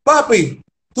diga, papi,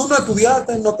 tú no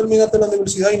estudiaste, no terminaste la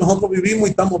universidad y nosotros vivimos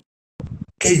y estamos,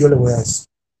 ¿qué yo le voy a decir?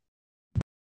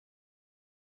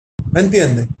 ¿Me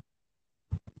entiendes?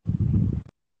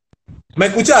 ¿Me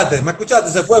escuchaste?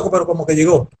 Se fue, pero como que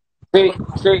llegó.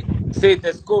 Sí, te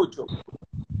escucho.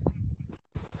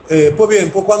 Pues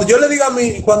bien, pues cuando yo le diga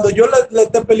cuando yo le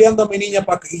esté peleando a mi niña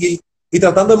y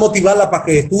tratando de motivarla para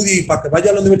que estudie y para que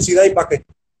vaya a la universidad y para que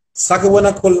saque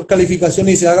buenas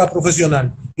calificaciones y se haga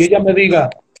profesional, y ella me diga,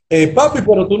 papi,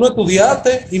 pero tú no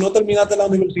estudiaste y no terminaste la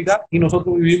universidad y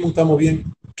nosotros vivimos y estamos bien,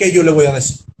 ¿qué yo le voy a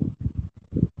decir?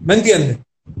 ¿Me entiendes?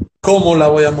 ¿Cómo la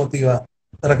voy a motivar?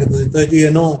 Para que entonces yo dije,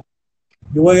 no,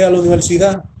 yo voy a la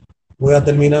universidad, voy a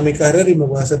terminar mi carrera y me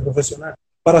voy a hacer profesional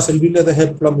para servirle de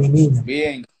ejemplo a mi niña.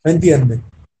 Bien. ¿Me entiendes?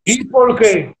 Y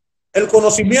porque el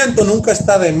conocimiento nunca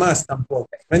está de más tampoco.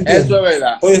 ¿Me entiendes? Eso es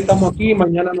verdad. Hoy estamos aquí,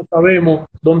 mañana no sabemos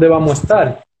dónde vamos a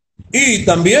estar. Y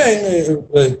también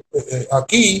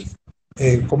aquí,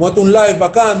 como es un live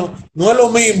bacano, no es lo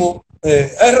mismo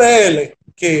RL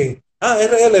que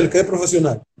RL, el que es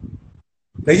profesional.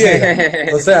 Le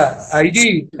llega. O sea,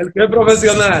 allí, el que es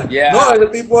profesional. Yeah. No,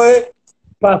 el tipo es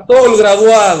pastor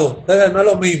graduado. No es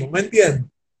lo mismo, ¿me entiendes?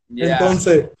 Yeah.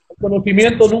 Entonces, el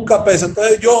conocimiento nunca pesa.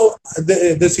 Entonces yo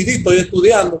decidí, estoy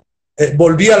estudiando,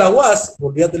 volví a la UAS,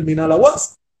 volví a terminar la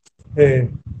UAS.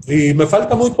 Y me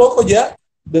falta muy poco ya,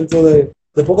 dentro de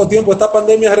poco tiempo. Esta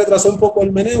pandemia retrasó un poco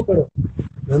el meneo, pero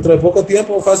dentro de poco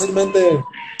tiempo fácilmente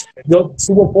yo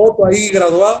subo foto ahí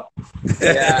graduado.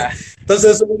 Yeah.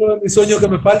 Entonces eso es uno de mis sueños que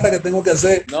me falta, que tengo que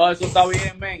hacer. No, eso está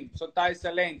bien, men. Eso está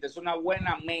excelente. Es una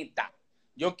buena meta.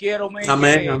 Yo quiero, men,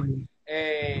 Amén.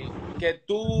 Que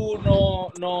tú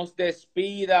nos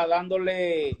despidas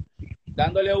dándole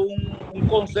un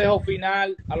consejo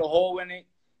final a los jóvenes.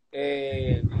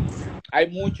 Hay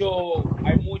mucho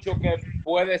que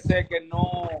puede ser que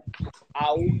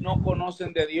aún no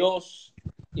conocen de Dios.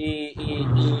 Y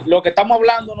lo que estamos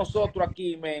hablando nosotros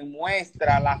aquí me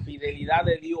muestra la fidelidad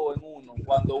de Dios en uno,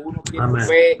 cuando uno tiene Amén.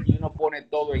 fe y uno pone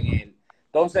todo en Él.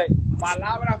 Entonces,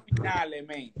 palabras finales,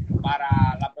 men, para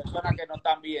las personas que nos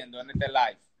están viendo en este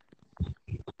live.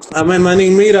 Amén,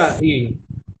 manín, mira,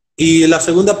 y la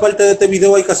segunda parte de este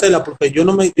video hay que hacerla porque yo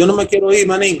no me quiero ir,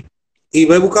 manín, y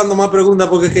voy buscando más preguntas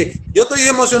porque es que yo estoy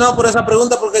emocionado por esa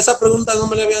pregunta porque esa pregunta no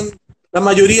me la habían, la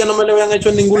mayoría no me la habían hecho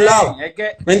en ningún lado. Es que,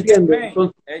 ¿Me entiendes?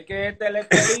 es que esta es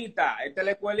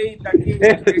la escuelita aquí.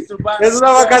 Es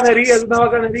una bacanería, es una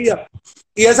bacanería.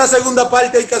 Y esa segunda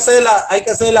parte hay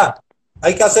que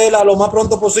hacerla lo más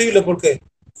pronto posible porque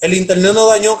el internet nos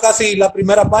dañó casi la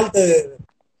primera parte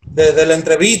de la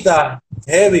entrevista,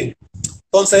 heavy.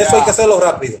 Entonces eso hay que hacerlo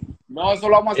rápido. No, eso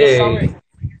lo vamos a hacer otra vez.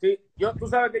 Sí, tú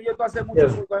sabes que yo te hace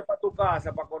mucho por para tu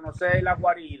casa, para conocer la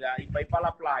guarida y para ir para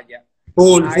la playa.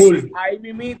 Ahí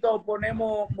mismito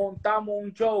montamos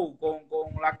un show con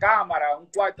la cámara, un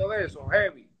cuarto de eso,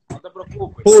 heavy. No te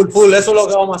preocupes. Full, eso es lo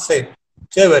que vamos a hacer.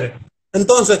 Chévere.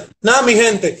 Entonces, nada, mi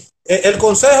gente, el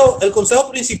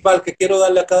consejo principal que quiero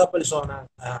darle a cada persona,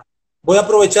 voy a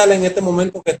aprovechar en este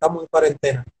momento que estamos en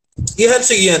cuarentena, y es el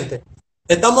siguiente.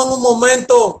 Estamos en un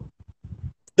momento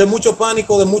de mucho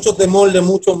pánico, de mucho temor, de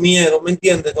mucho miedo, ¿me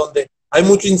entiendes? Donde hay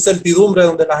mucha incertidumbre,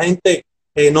 donde la gente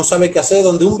no sabe qué hacer,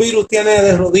 donde un virus tiene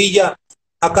de rodillas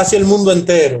a casi el mundo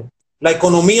entero. La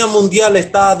economía mundial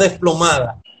está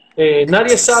desplomada.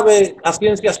 Nadie sabe a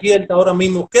ciencia cierta ahora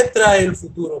mismo qué trae el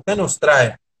futuro, qué nos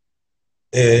trae.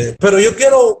 Pero yo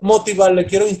quiero motivarle,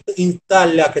 quiero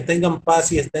instarle a que tengan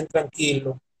paz y estén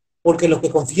tranquilos, porque los que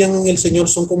confían en el Señor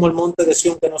son como el monte de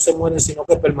Sión, que no se mueren, sino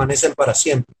que permanecen para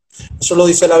siempre. Eso lo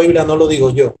dice la Biblia, no lo digo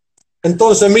yo.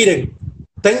 Entonces, miren,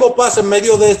 tengo paz en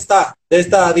medio de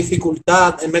esta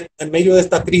dificultad, en medio de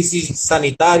esta crisis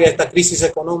sanitaria, esta crisis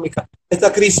económica,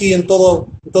 esta crisis en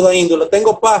toda índole.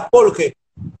 Tengo paz porque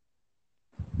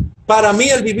para mí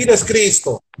el vivir es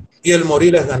Cristo y el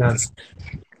morir es ganancia.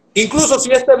 Incluso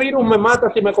si este virus me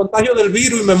mata, si me contagio del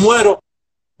virus y me muero,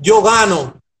 yo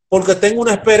gano porque tengo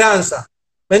una esperanza,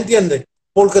 ¿me entiendes?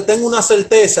 Porque tengo una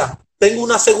certeza, tengo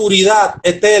una seguridad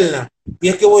eterna, y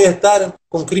es que voy a estar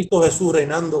con Cristo Jesús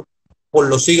reinando por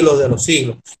los siglos de los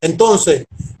siglos. Entonces,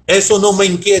 eso no me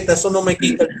inquieta, eso no me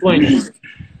quita el sueño,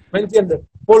 ¿me entiendes?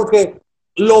 Porque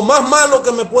lo más malo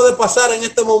que me puede pasar en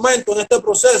este momento, en este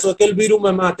proceso, es que el virus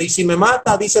me mate, y si me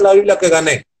mata, dice la Biblia que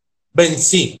gané,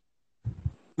 vencí.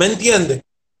 ¿Me entiende?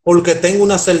 Porque tengo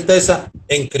una certeza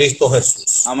en Cristo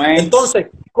Jesús. Amén. Entonces,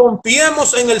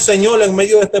 confiemos en el Señor en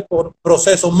medio de este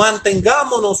proceso.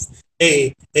 Mantengámonos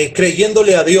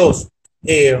creyéndole a Dios.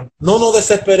 No nos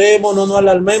desesperemos, no nos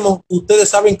alarmemos. Ustedes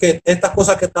saben que estas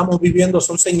cosas que estamos viviendo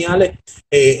son señales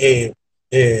que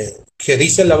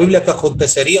dice la Biblia que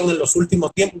acontecerían en los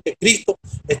últimos tiempos, que Cristo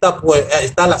está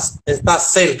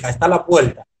cerca, está a la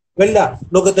puerta. ¿Verdad?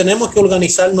 Lo que tenemos es que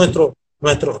organizar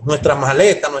nuestra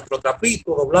maleta, nuestro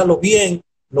trapito, doblarlo bien,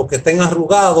 lo que estén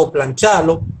arrugado,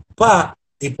 plancharlo,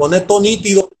 y poner todo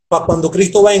nítido para cuando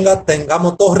Cristo venga,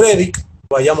 tengamos todo ready,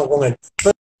 vayamos con él.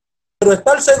 Pero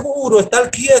estar seguro,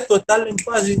 estar quieto, estar en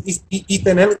paz y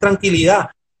tener tranquilidad,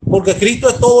 porque Cristo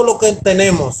es todo lo que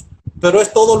tenemos, pero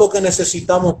es todo lo que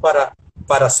necesitamos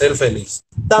para ser feliz.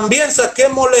 También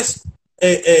saquémosles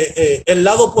el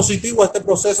lado positivo a este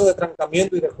proceso de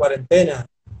trancamiento y de cuarentena,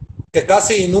 que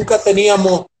casi nunca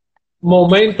teníamos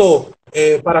momentos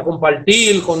para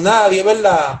compartir con nadie,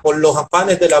 ¿verdad? Por los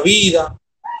afanes de la vida.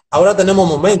 Ahora tenemos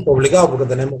momentos obligados porque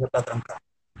tenemos que estar trancados.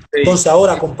 Sí. Entonces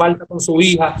ahora comparta con su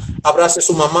hija, abrace a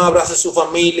su mamá, abrace a su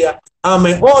familia,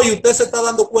 ame. Hoy usted se está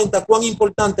dando cuenta cuán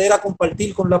importante era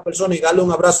compartir con la persona y darle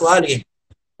un abrazo a alguien,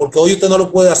 porque hoy usted no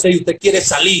lo puede hacer y usted quiere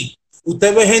salir.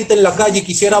 Usted ve gente en la calle y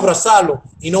quisiera abrazarlo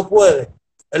y no puede.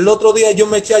 El otro día yo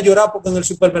me eché a llorar porque en el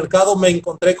supermercado me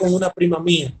encontré con una prima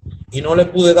mía y no le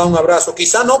pude dar un abrazo.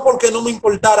 Quizá no porque no me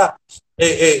importara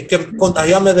que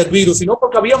contagiarme del virus, sino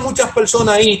porque había muchas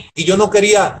personas ahí y yo no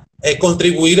quería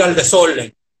contribuir al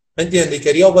desorden, ¿me entiendes? Y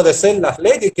quería obedecer las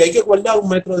leyes, que hay que guardar 1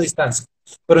 metro de distancia.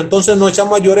 Pero entonces nos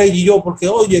echamos a llorar y yo, porque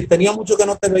oye, tenía mucho que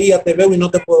no te veía, te veo y no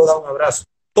te puedo dar un abrazo.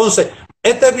 Entonces,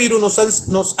 este virus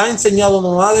nos ha enseñado,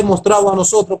 nos ha demostrado a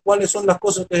nosotros cuáles son las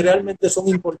cosas que realmente son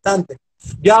importantes.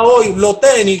 Ya hoy los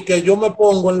tenis que yo me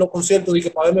pongo en los conciertos y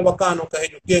que para verme bacano, que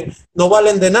ellos quieren, no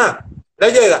valen de nada.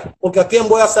 Le llega, porque a quién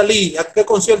voy a salir, a qué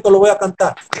concierto lo voy a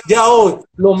cantar. Ya hoy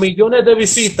los millones de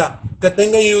visitas que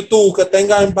tenga en YouTube, que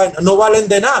tenga en vaina, no valen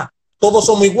de nada. Todos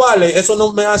somos iguales. Eso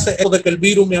no me hace eso de que el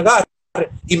virus me agarre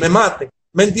y me mate.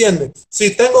 ¿Me entiendes?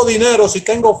 Si tengo dinero, si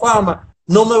tengo fama,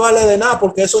 no me vale de nada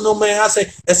porque eso no me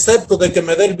hace excepto de que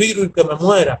me dé el virus y que me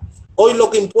muera. Hoy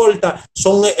lo que importa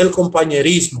son el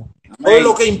compañerismo. Hoy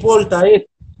lo que importa es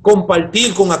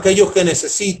compartir con aquellos que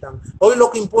necesitan. Hoy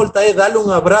lo que importa es darle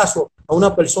un abrazo a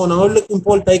una persona. Hoy lo que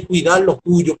importa es cuidar lo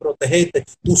tuyo, protegerte,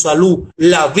 tu salud,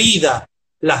 la vida,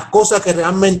 las cosas que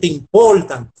realmente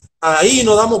importan. ahí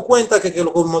nos damos cuenta que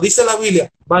como dice la Biblia,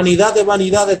 vanidad de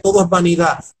vanidades, todo es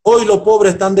vanidad. Hoy los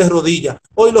pobres están de rodillas,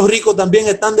 hoy los ricos también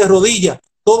están de rodillas,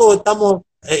 todos estamos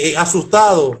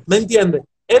asustados, ¿me entiendes?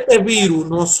 Este virus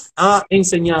nos ha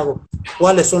enseñado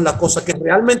cuáles son las cosas que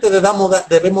realmente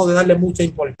debemos de darle mucha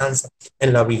importancia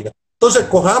en la vida. Entonces,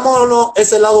 cojámonos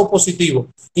ese lado positivo,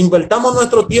 invertamos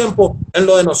nuestro tiempo en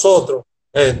lo de nosotros.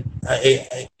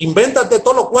 Invéntate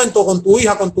todos los cuentos con tu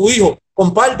hija, con tu hijo,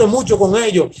 comparte mucho con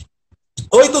ellos.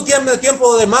 Hoy tú tienes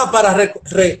tiempo de más para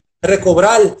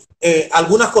recobrar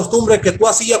algunas costumbres que tú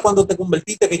hacías cuando te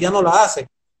convertiste, que ya no las haces.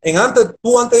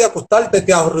 Tú antes de acostarte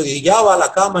te arrodillabas a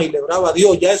la cama y le oraba a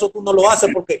Dios. Ya eso tú no lo haces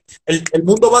porque el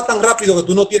mundo va tan rápido que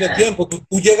tú no tienes tiempo.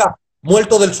 Tú llegas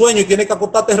muerto del sueño y tienes que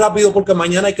acostarte rápido porque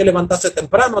mañana hay que levantarse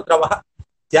temprano a trabajar.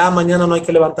 Ya mañana no hay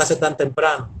que levantarse tan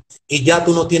temprano y ya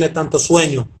tú no tienes tanto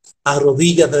sueño.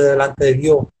 Arrodíllate delante de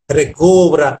Dios,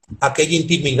 recobra aquella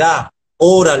intimidad,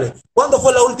 órale. ¿Cuándo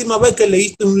fue la última vez que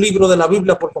leíste un libro de la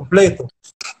Biblia por completo?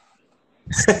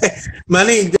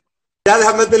 Manín, ya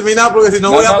déjame terminar porque si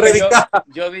no voy a predicar.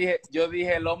 Yo dije,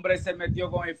 el hombre se metió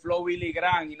con el flow Billy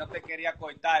Graham y no te quería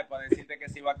cortar para decirte que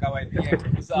se iba a acabar el tiempo.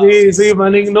 Sí,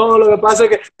 Manín, no, lo que pasa es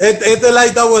que este live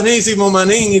está buenísimo,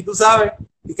 Manín, y tú sabes,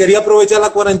 y quería aprovechar la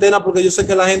cuarentena porque yo sé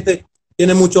que la gente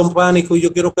tiene mucho pánico y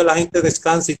yo quiero que la gente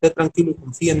descanse y esté tranquilo y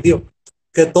confíe en Dios,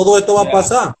 que todo esto va a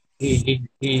pasar y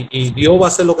Dios va a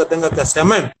hacer lo que tenga que hacer.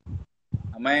 Amén.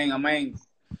 Amén, amén.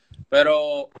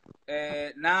 Pero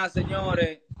nada,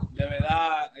 señores, de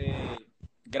verdad,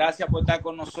 gracias por estar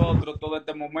con nosotros todo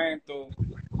este momento.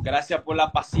 Gracias por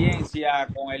la paciencia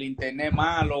con el internet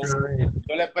malo.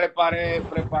 Yo les preparé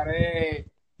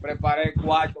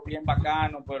cuarto bien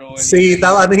bacano, pero sí,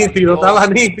 estaba nítido,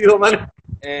 man.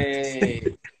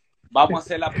 Vamos a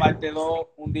hacer la parte 2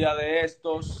 un día de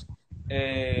estos.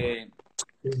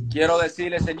 Quiero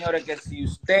decirles, señores, que si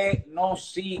usted no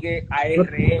sigue a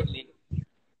RL,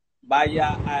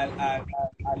 vaya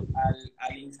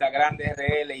al Instagram de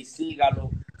RL y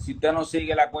sígalo. Si usted no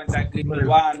sigue la cuenta de Cristo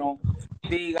Urbano,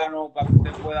 síganos para que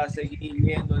usted pueda seguir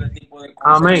viendo ese tipo de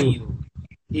contenido.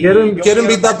 Amén. Quiero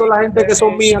invitar a toda la gente que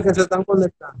son mías que se están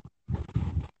conectando.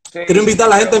 Sí, quiero invitar a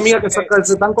la gente mía que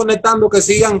se están conectando, que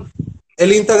sigan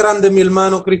el Instagram de mi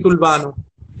hermano Cristo Urbano.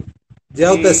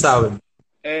 Ya ustedes saben.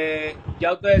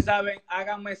 Ya ustedes saben,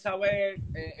 háganme saber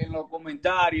en los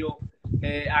comentarios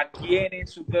a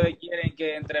quienes ustedes quieren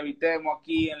que entrevistemos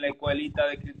aquí en la escuelita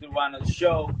de Cristo Urbano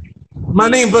Show.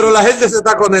 Manín, pero la gente se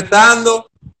está conectando.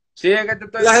 Sí, es que te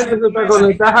estoy la gente se está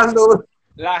conectando.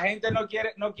 La gente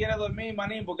no quiere dormir,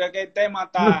 Manín, porque es que el tema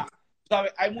está,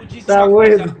 ¿sabes? Hay muchísimas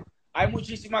cosas. Hay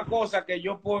muchísimas cosas que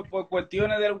yo por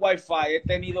cuestiones del Wi-Fi he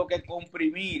tenido que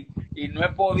comprimir y no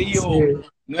he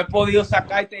podido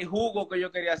sacarte el jugo que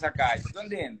yo quería sacar. ¿Tú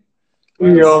entiendes?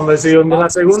 Sí, hombre, sí, hombre. La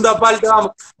segunda parte,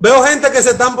 vamos. Veo gente que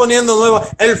se están poniendo nueva.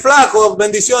 El Flaco,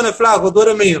 bendiciones, Flaco, tú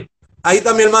eres mío. Ahí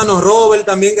está mi hermano Robert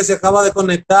también, que se acaba de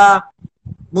conectar.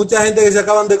 Mucha gente que se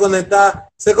acaban de conectar.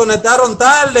 Se conectaron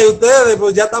tarde ustedes,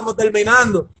 pues ya estamos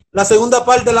terminando. La segunda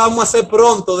parte la vamos a hacer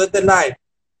pronto de este live.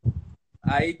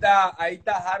 Ahí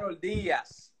está Harold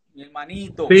Díaz, mi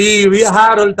hermanito. Sí, vi a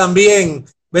Harold también.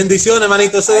 Bendiciones,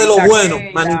 manito. Eso es de lo bueno,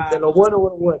 manito. De lo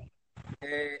bueno.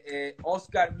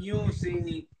 Oscar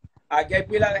Music. Aquí hay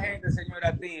pila de gente, señora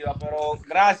activa, pero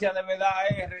gracias de verdad,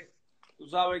 R. Tú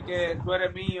sabes que tú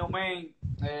eres mío, men.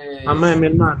 Amén, mi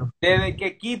hermano. Desde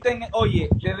que quiten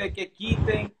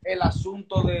el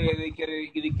asunto de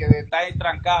que estar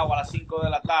trancado a las 5 de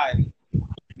la tarde,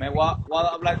 me voy a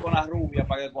hablar con la rubia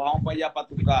para que cojamos para allá, para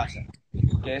tu casa.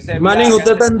 Manín,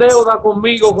 usted está en deuda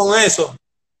conmigo con eso.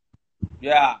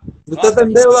 Ya. Usted está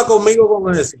en deuda conmigo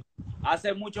con eso.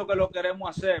 Hace mucho que lo queremos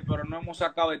hacer, pero no hemos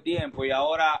sacado el tiempo. Y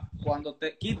ahora, cuando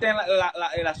te quiten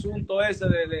el asunto ese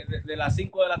de las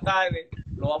 5 de la tarde,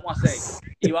 lo vamos a hacer.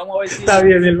 Y vamos a ver si está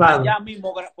bien, hermano. Ya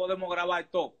mismo podemos grabar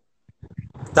todo.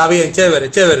 Está bien,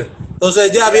 chévere.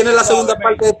 Entonces ya viene la segunda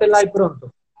parte de este live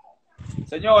pronto.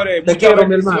 Señores, muchas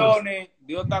bendiciones.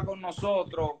 Dios está con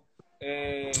nosotros.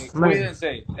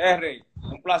 Cuídense. R,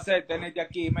 un placer tenerte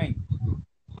aquí, men.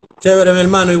 Chévere, mi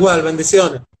hermano, igual,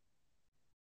 bendiciones.